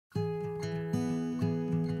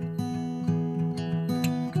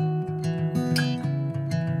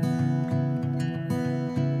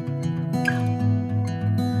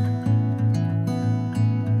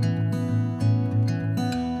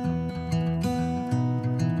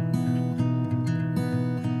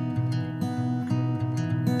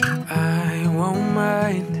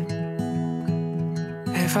mind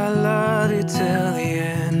if I loved you till the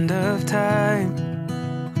end of time.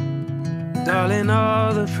 Darling,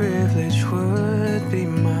 all the privilege would be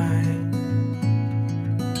mine.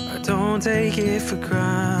 I don't take it for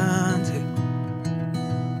granted.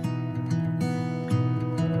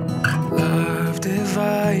 Love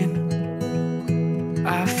divine,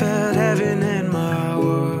 I felt heaven and my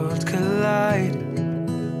world collide.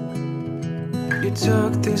 You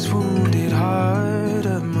took this wounded heart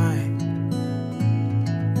of mine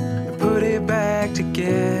and put it back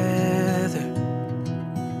together.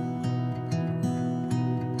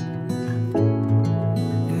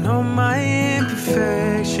 You know my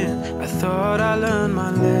imperfection, I thought I learned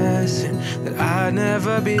my lesson, that I'd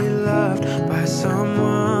never be loved by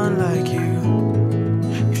someone like you.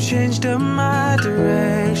 You've changed up my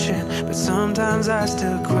direction, but sometimes I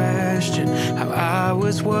still question how I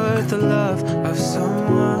was worth the love of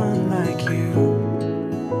someone like you.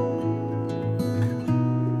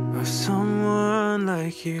 Of someone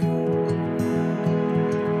like you.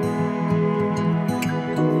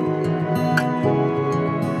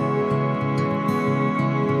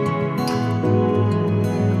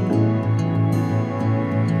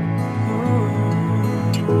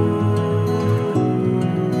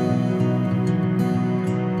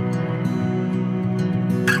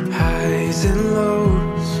 And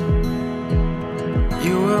lows,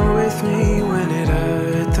 you were with me when it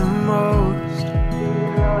hurt the most.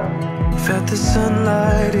 Felt the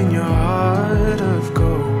sunlight in your heart of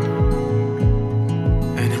gold,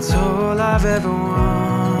 and it's all I've ever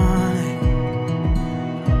wanted.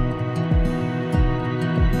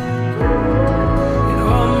 In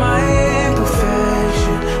all my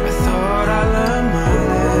imperfection, I thought I learned my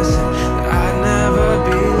lesson, that I'd never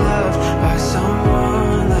be loved by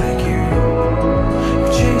someone like you.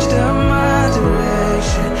 Changed up my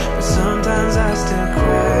direction, but sometimes I still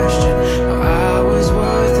question how I was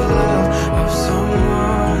worth the love of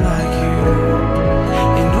someone like you.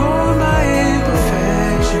 In all my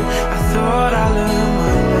imperfection, I thought I learned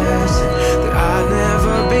my lesson, that I'd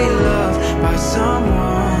never be loved by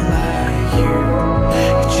someone like you.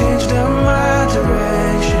 You changed up my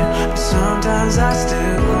direction, but sometimes I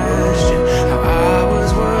still question how I was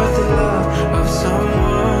worth the love of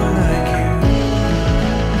someone like you.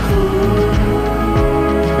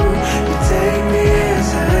 You take me as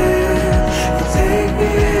I am, you take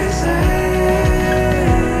me as I am.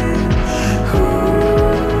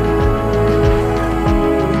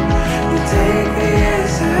 You take me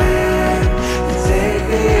as I am, you take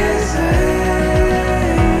me as I am.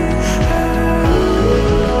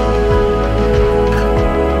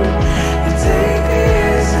 You take me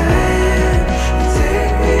as I am, you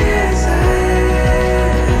take me as I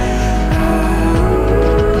am.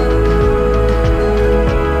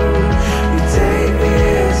 You take me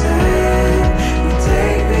as I am, you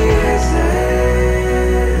take me as I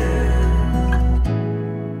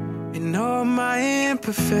am. In all my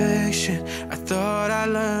imperfection, I thought I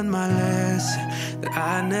learned my lesson, that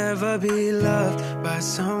I'd never be loved by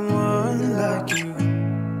someone like you.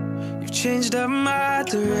 You've changed up my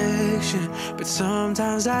direction, but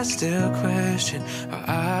sometimes I still question how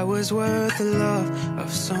I was worth the love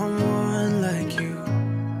of someone like you.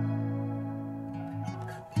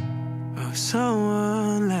 Of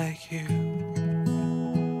someone like you.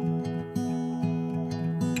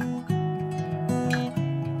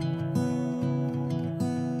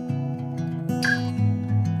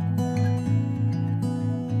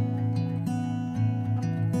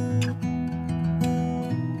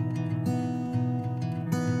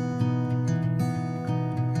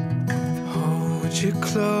 Hold you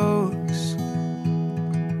close,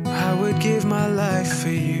 I would give my life for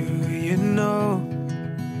you, you know.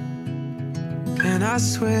 And I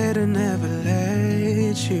swear to never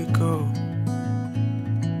let you go,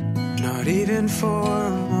 not even for a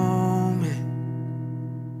moment.